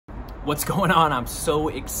What's going on? I'm so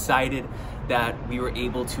excited that we were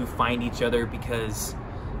able to find each other because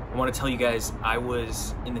I want to tell you guys I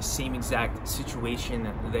was in the same exact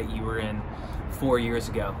situation that you were in 4 years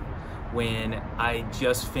ago when I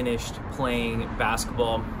just finished playing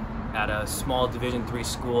basketball at a small Division III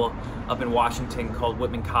school up in Washington called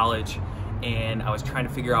Whitman College, and I was trying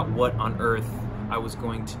to figure out what on earth I was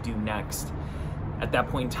going to do next. At that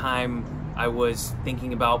point in time, I was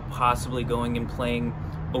thinking about possibly going and playing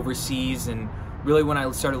overseas, and really when I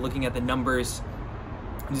started looking at the numbers,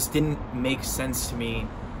 it just didn't make sense to me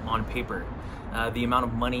on paper. The amount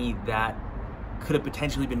of money that could have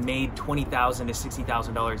potentially been made, $20,000 to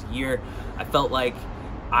 $60,000 a year, I felt like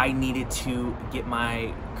I needed to get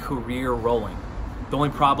my career rolling. The only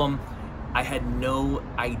problem, I had no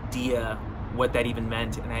idea what that even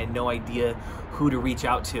meant, and I had no idea who to reach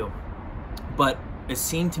out to. But it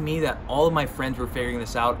seemed to me that all of my friends were figuring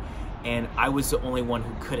this out, and I was the only one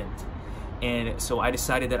who couldn't. And so I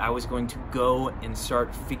decided that I was going to go and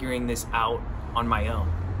start figuring this out on my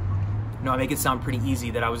own. Now, I make it sound pretty easy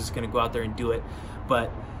that I was just going to go out there and do it,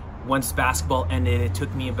 but once basketball ended, it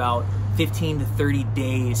took me about 15 to 30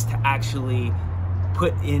 days to actually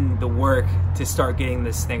put in the work to start getting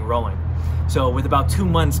this thing rolling. So with about 2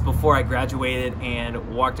 months before I graduated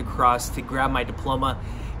and walked across to grab my diploma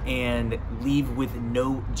and leave with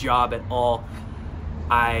no job at all,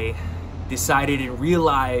 I decided and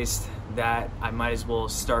realized that I might as well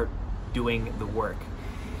start doing the work.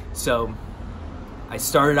 So I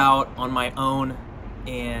started out on my own,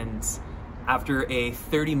 and after a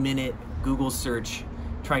 30-minute Google search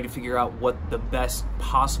trying to figure out what the best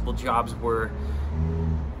possible jobs were,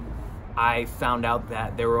 I found out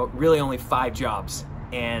that there were really only 5 jobs,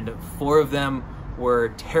 and 4 of them were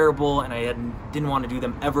terrible, and I didn't want to do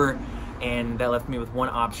them ever, and that left me with one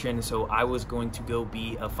option. So I was going to go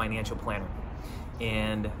be a financial planner.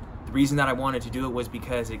 And the reason that I wanted to do it was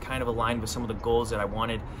because it kind of aligned with some of the goals that I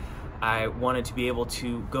wanted. I wanted to be able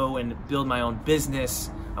to go and build my own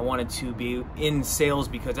business. I wanted to be in sales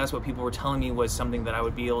because that's what people were telling me was something that I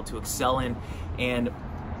would be able to excel in. And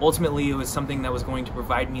ultimately, it was something that was going to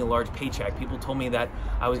provide me a large paycheck. People told me that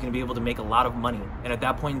I was going to be able to make a lot of money. And at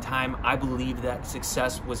that point in time, I believed that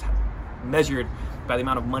success was measured by the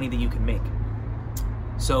amount of money that you can make.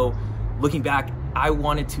 So looking back, I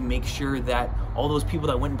wanted to make sure that all those people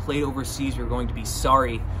that went and played overseas were going to be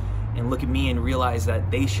sorry and look at me and realize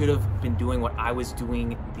that they should have been doing what I was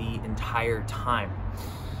doing the entire time.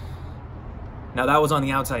 Now, that was on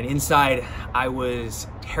the outside. Inside, I was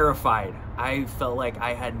terrified. I felt like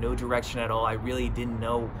I had no direction at all. I really didn't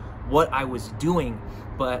know what I was doing,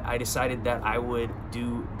 but I decided that I would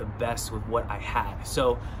do the best with what I had.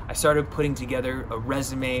 So I started putting together a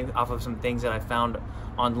resume off of some things that I found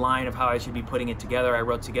online of how I should be putting it together. I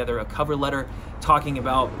wrote together a cover letter talking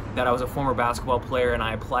about that I was a former basketball player, and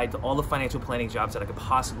I applied to all the financial planning jobs that I could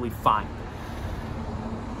possibly find.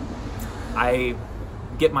 I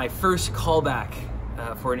get my first call back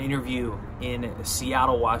for an interview in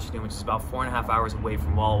Seattle, Washington, which is about 4.5 hours away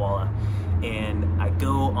from Walla Walla. And I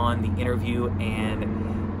go on the interview,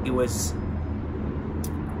 and it was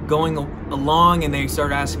going along, and they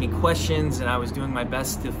started asking me questions, and I was doing my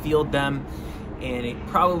best to field them. And it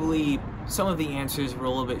probably, some of the answers were a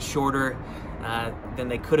little bit shorter than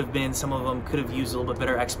they could have been. Some of them could have used a little bit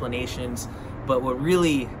better explanations. But what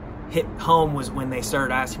really hit home was when they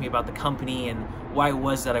started asking me about the company and why it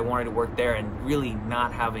was that I wanted to work there, and really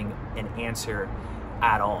not having an answer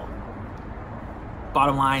at all.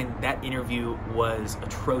 Bottom line, that interview was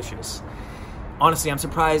atrocious. Honestly, I'm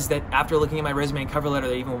surprised that after looking at my resume and cover letter,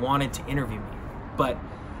 they even wanted to interview me. But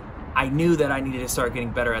I knew that I needed to start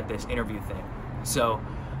getting better at this interview thing. So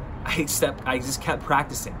I just kept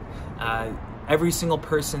practicing. Every single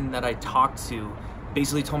person that I talked to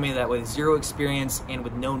basically told me that with 0 experience and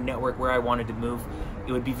with no network where I wanted to move,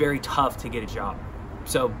 it would be very tough to get a job.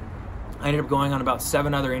 So I ended up going on about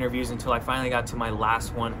 7 other interviews until I finally got to my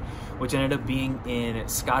last one, which ended up being in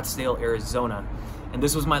Scottsdale, Arizona. And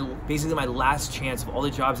this was basically my last chance of all the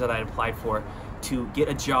jobs that I had applied for to get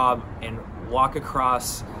a job and walk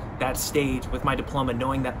across that stage with my diploma,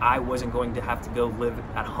 knowing that I wasn't going to have to go live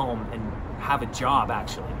at home and have a job,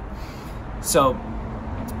 actually. So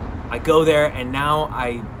I go there, and now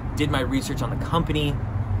I did my research on the company.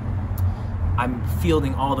 I'm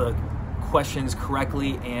fielding all the questions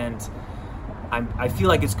correctly, and I feel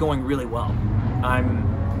like it's going really well.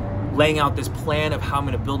 I'm laying out this plan of how I'm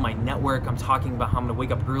going to build my network. I'm talking about how I'm going to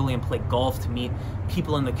wake up early and play golf to meet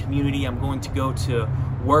people in the community. I'm going to go to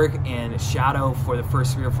work and shadow for the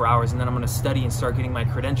first 3 or 4 hours, and then I'm going to study and start getting my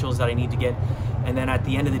credentials that I need to get. And then at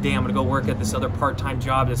the end of the day, I'm going to go work at this other part-time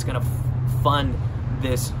job that's going to fund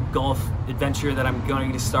this golf adventure that I'm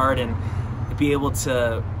going to start and be able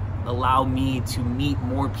to allow me to meet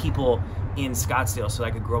more people in Scottsdale so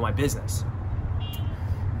I could grow my business.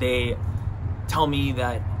 They tell me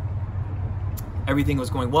that everything was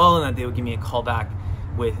going well and that they would give me a call back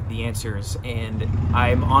with the answers, and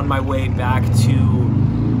I'm on my way back to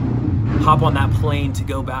hop on that plane to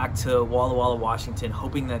go back to Walla Walla, Washington,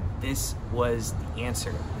 hoping that this was the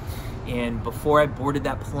answer. And before I boarded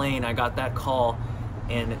that plane, I got that call,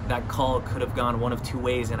 and that call could have gone one of two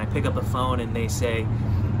ways. And I pick up the phone and they say,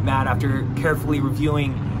 Matt, after carefully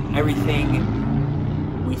reviewing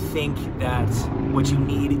everything, we think that what you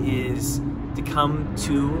need is to come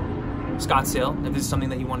to Scottsdale if this is something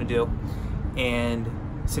that you want to do. And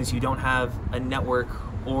since you don't have a network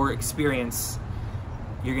or experience,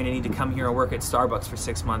 you're going to need to come here and work at Starbucks for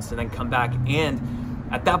 6 months and then come back. And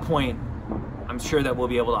at that point, I'm sure that we'll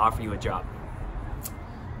be able to offer you a job.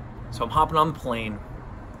 So I'm hopping on the plane.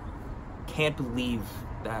 Can't believe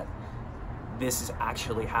that this is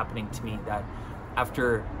actually happening to me, that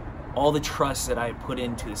after all the trust that I had put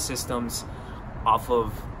into the systems off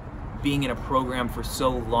of being in a program for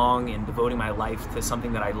so long and devoting my life to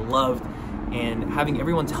something that I loved and having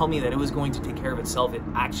everyone tell me that it was going to take care of itself, it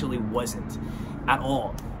actually wasn't at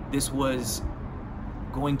all. This was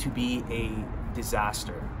going to be a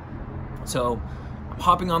disaster. So I'm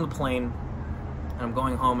hopping on the plane and I'm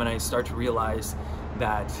going home, and I start to realize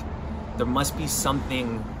that there must be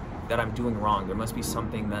something that I'm doing wrong. There must be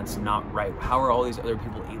something that's not right. How are all these other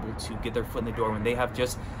people able to get their foot in the door when they have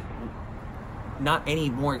just not any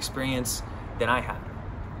more experience than I have?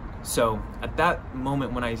 So at that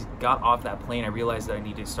moment when I got off that plane, I realized that I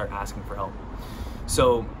needed to start asking for help.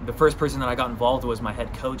 So the first person that I got involved was my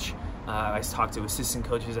head coach. I talked to assistant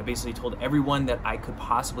coaches. I basically told everyone that I could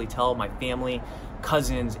possibly tell, my family,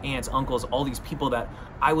 cousins, aunts, uncles, all these people, that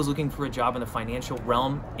I was looking for a job in the financial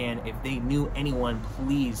realm, and if they knew anyone,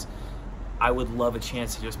 please, I would love a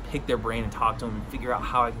chance to just pick their brain and talk to them and figure out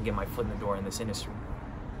how I can get my foot in the door in this industry.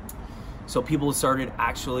 So people started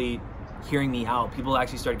actually hearing me out. People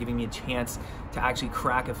actually started giving me a chance to actually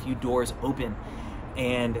crack a few doors open.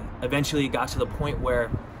 And eventually it got to the point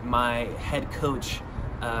where my head coach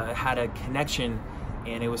had a connection,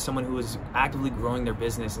 and it was someone who was actively growing their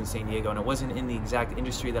business in San Diego. And it wasn't in the exact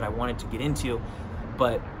industry that I wanted to get into,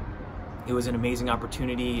 but it was an amazing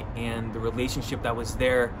opportunity. And the relationship that was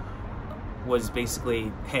there was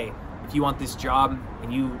basically, hey, if you want this job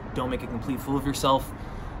and you don't make a complete fool of yourself,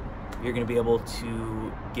 you're going to be able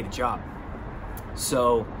to get a job.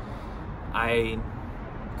 So I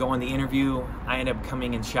go on the interview. I end up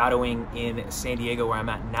coming and shadowing in San Diego, where I'm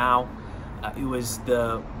at now. It was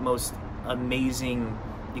the most amazing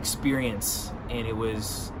experience, and it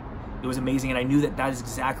was amazing, and I knew that that is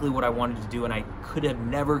exactly what I wanted to do, and I could have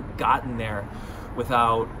never gotten there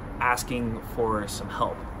without asking for some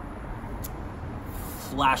help.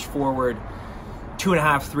 Flash forward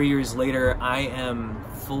 2.5, 3 years later, I am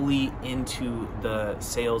fully into the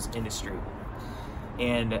sales industry.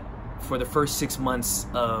 And for the first 6 months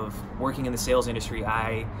of working in the sales industry,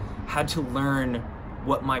 I had to learn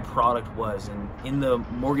what my product was. And in the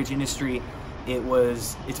mortgage industry,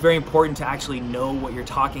 it's very important to actually know what you're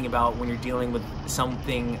talking about when you're dealing with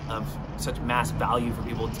something of such mass value for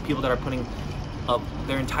people. It's people that are putting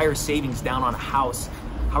their entire savings down on a house.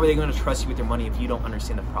 How are they going to trust you with their money if you don't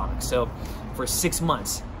understand the product? So for 6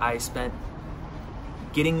 months, I spent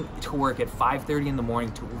getting to work at 5:30 in the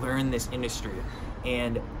morning to learn this industry.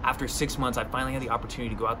 And after 6 months, I finally had the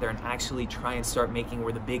opportunity to go out there and actually try and start making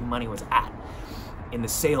where the big money was at in the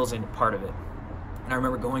sales end part of it. And I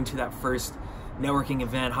remember going to that first networking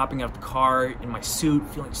event, hopping out of the car in my suit,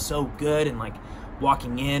 feeling so good, and like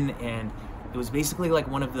walking in, and it was basically like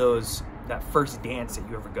one of those, that first dance that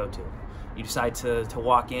you ever go to. You decide to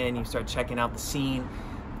walk in, you start checking out the scene,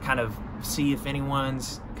 kind of see if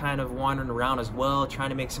anyone's kind of wandering around as well, trying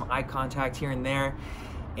to make some eye contact here and there.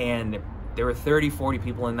 And there were 30, 40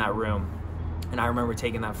 people in that room. And I remember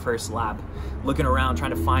taking that first lap, looking around,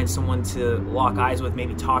 trying to find someone to lock eyes with,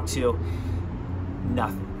 maybe talk to.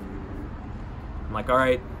 Nothing. I'm like, all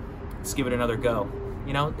right, let's give it another go.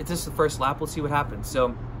 You know, it's just the first lap, let's see what happens.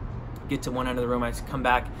 So get to one end of the room, I come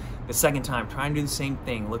back the second time, trying to do the same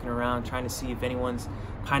thing, looking around, trying to see if anyone's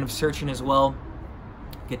kind of searching as well.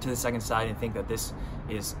 Get to the second side and think that this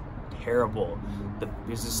is terrible.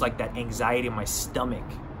 There's just like that anxiety in my stomach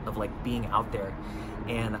of like being out there.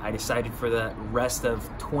 And I decided for the rest of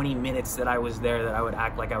 20 minutes that I was there that I would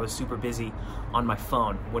act like I was super busy on my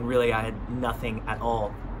phone, when really I had nothing at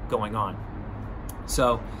all going on.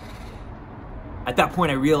 So at that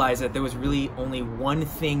point I realized that there was really only one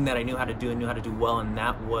thing that I knew how to do and knew how to do well, and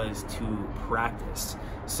that was to practice.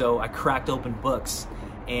 So I cracked open books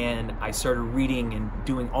and I started reading and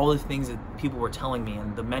doing all the things that people were telling me,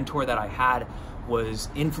 and the mentor that I had was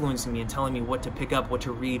influencing me and telling me what to pick up, what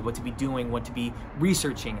to read, what to be doing, what to be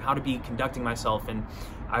researching, how to be conducting myself. And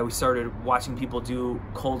I started watching people do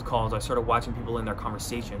cold calls. I started watching people in their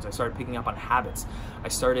conversations. I started picking up on habits. I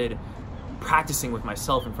started practicing with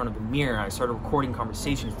myself in front of the mirror. I started recording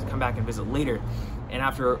conversations to come back and visit later. And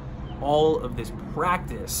after all of this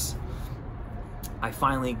practice, I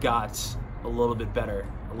finally got a little bit better,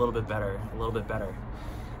 a little bit better, a little bit better.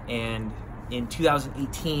 And in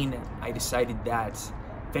 2018, I decided that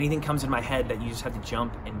if anything comes in my head, that you just have to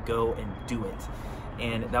jump and go and do it.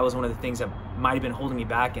 And that was one of the things that might have been holding me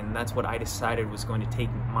back, and that's what I decided was going to take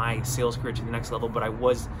my sales career to the next level, but I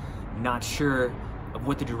was not sure of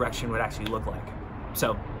what the direction would actually look like.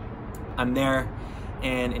 So I'm there,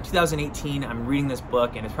 and in 2018, I'm reading this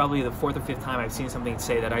book, and it's probably the 4th or 5th time I've seen something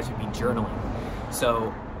say that I should be journaling.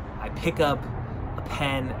 So I pick up a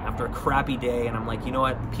pen after a crappy day, and I'm like, you know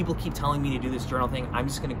what, people keep telling me to do this journal thing, I'm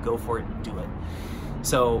just gonna go for it and do it.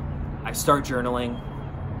 So I start journaling,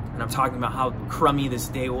 and I'm talking about how crummy this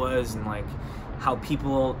day was, and like how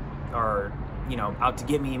people are, you know, out to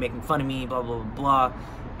get me, making fun of me, blah, blah, blah, blah.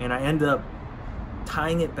 And I end up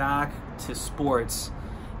tying it back to sports,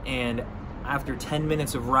 and after 10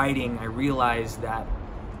 minutes of writing, I realized that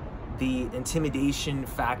the intimidation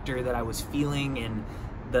factor that I was feeling and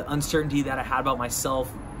the uncertainty that I had about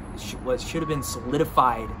myself should have been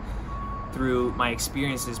solidified through my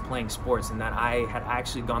experiences playing sports, and that I had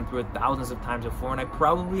actually gone through it thousands of times before, and I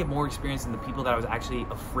probably have more experience than the people that I was actually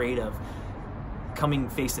afraid of coming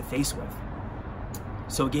face to face with.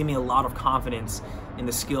 So it gave me a lot of confidence in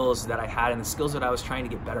the skills that I had and the skills that I was trying to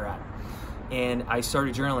get better at. And I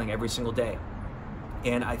started journaling every single day,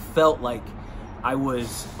 and I felt like I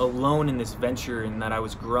was alone in this venture, and that I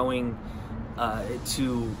was growing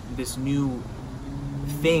to this new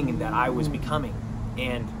thing that I was becoming.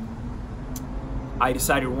 And I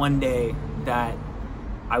decided one day that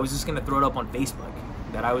I was just gonna throw it up on Facebook,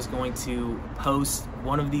 that I was going to post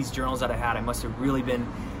one of these journals that I had. I must have really been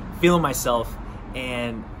feeling myself,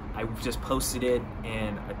 and I just posted it,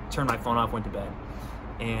 and I turned my phone off, went to bed.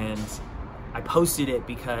 And I posted it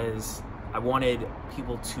because I wanted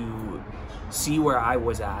people to see where I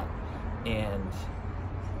was at and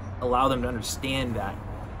allow them to understand that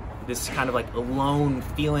this kind of like alone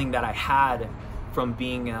feeling that I had from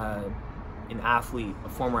being an athlete, a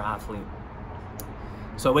former athlete.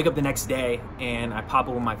 So I wake up the next day and I pop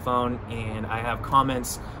open my phone, and I have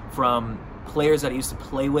comments from players that I used to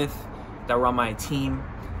play with that were on my team.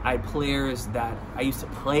 I had players that I used to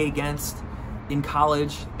play against in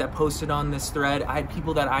college that posted on this thread. I had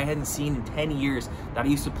people that I hadn't seen in 10 years that I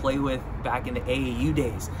used to play with back in the AAU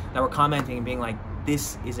days that were commenting and being like,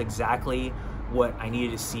 this is exactly what I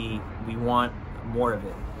needed to see. We want more of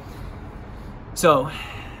it. So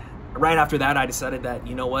right after that, I decided that,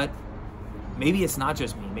 you know what, maybe it's not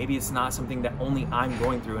just me. Maybe it's not something that only I'm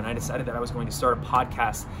going through. And I decided that I was going to start a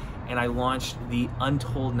podcast, and I launched the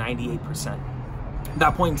Untold 98%. At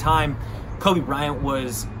that point in time, Kobe Bryant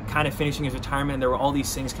was kind of finishing his retirement, and there were all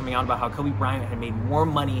these things coming out about how Kobe Bryant had made more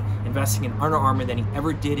money investing in Under Armour than he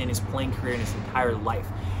ever did in his playing career in his entire life.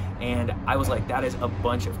 And I was like, that is a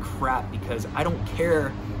bunch of crap, because I don't care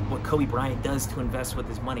what Kobe Bryant does to invest with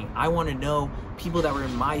his money. I want to know people that were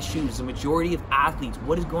in my shoes, the majority of athletes,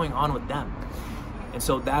 what is going on with them? And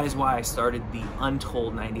so that is why I started the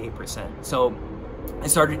Untold 98%. So I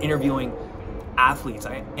started interviewing athletes.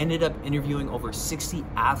 I ended up interviewing over 60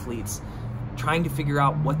 athletes, trying to figure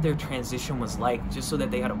out what their transition was like, just so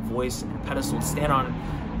that they had a voice and a pedestal to stand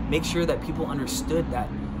on, make sure that people understood that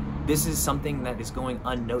this is something that is going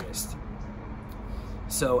unnoticed.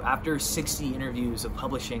 So after 60 interviews of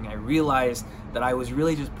publishing, I realized that I was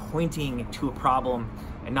really just pointing to a problem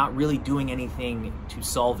and not really doing anything to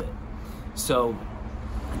solve it. So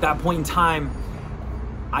at that point in time,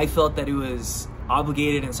 I felt that it was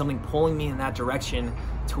obligated and something pulling me in that direction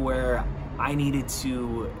to where I needed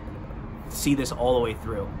to see this all the way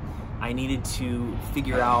through. I needed to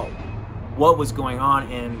figure out what was going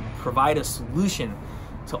on and provide a solution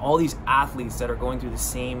to all these athletes that are going through the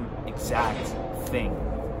same exact thing.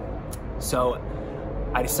 So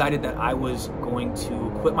I decided that I was going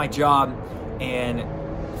to quit my job and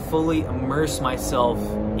fully immerse myself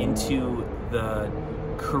into the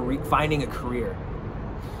career, finding a career.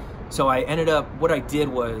 So I ended up, what I did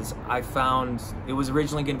was I found, it was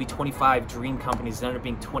originally going to be 25 dream companies. It ended up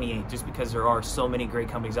being 28 just because there are so many great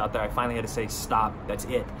companies out there. I finally had to say, stop, that's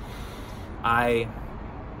it. I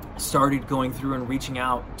started going through and reaching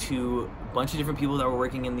out to a bunch of different people that were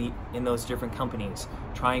working in those different companies,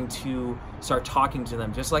 trying to start talking to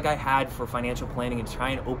them, just like I had for financial planning, and try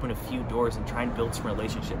and open a few doors and try and build some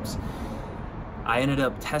relationships. I ended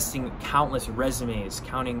up testing countless resumes,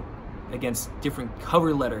 counting against different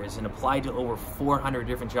cover letters, and applied to over 400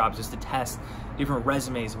 different jobs just to test different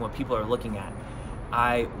resumes and what people are looking at.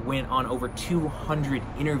 I went on over 200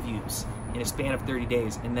 interviews in a span of 30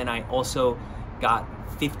 days, and then I also got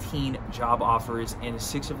 15 job offers, and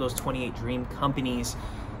 6 of those 28 dream companies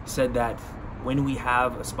said that when we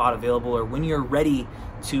have a spot available, or when you're ready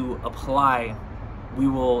to apply, we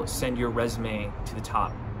will send your resume to the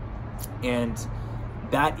top. And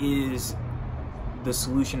that is the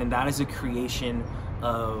solution, and that is a creation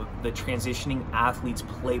of the Transitioning Athletes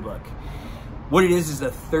Playbook. What it is a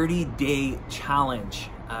 30-day challenge.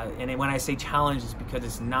 And when I say challenge, it's because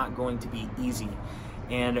it's not going to be easy.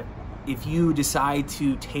 And if you decide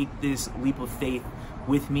to take this leap of faith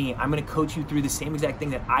with me, I'm going to coach you through the same exact thing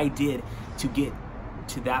that I did to get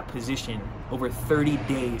to that position over 30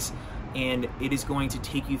 days. And it is going to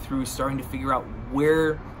take you through starting to figure out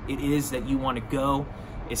where it is that you want to go.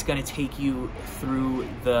 It's going to take you through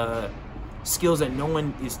the skills that no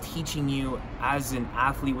one is teaching you as an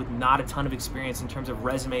athlete with not a ton of experience in terms of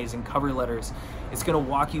resumes and cover letters. It's going to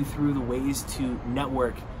walk you through the ways to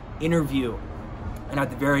network, interview, and at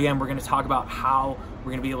the very end, we're going to talk about how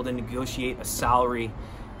we're going to be able to negotiate a salary,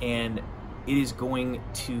 and it is going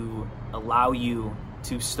to allow you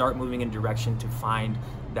to start moving in a direction to find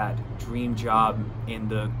that dream job and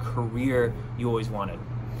the career you always wanted.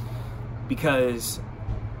 Because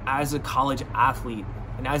as a college athlete,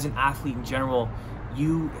 and as an athlete in general,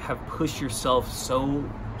 you have pushed yourself so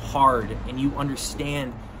hard, and you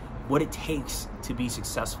understand what it takes to be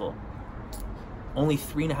successful. Only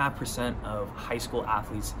 3.5% of high school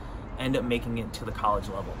athletes end up making it to the college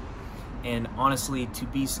level. And honestly, to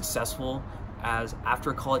be successful as after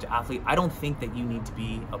a college athlete, I don't think that you need to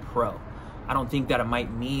be a pro. I don't think that it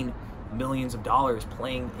might mean millions of dollars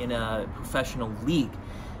playing in a professional league.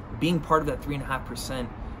 Being part of that 3.5%,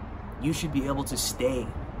 you should be able to stay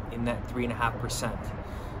in that 3.5%.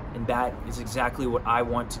 And that is exactly what I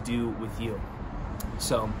want to do with you.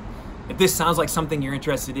 So if this sounds like something you're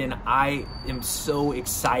interested in, I am so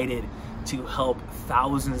excited to help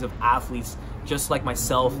thousands of athletes just like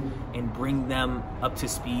myself and bring them up to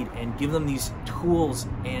speed and give them these tools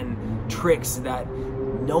and tricks that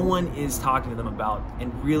no one is talking to them about,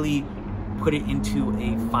 and really put it into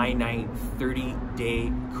a finite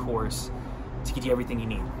 30-day course to get you everything you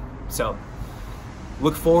need. So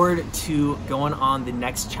look forward to going on the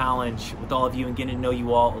next challenge with all of you and getting to know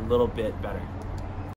you all a little bit better.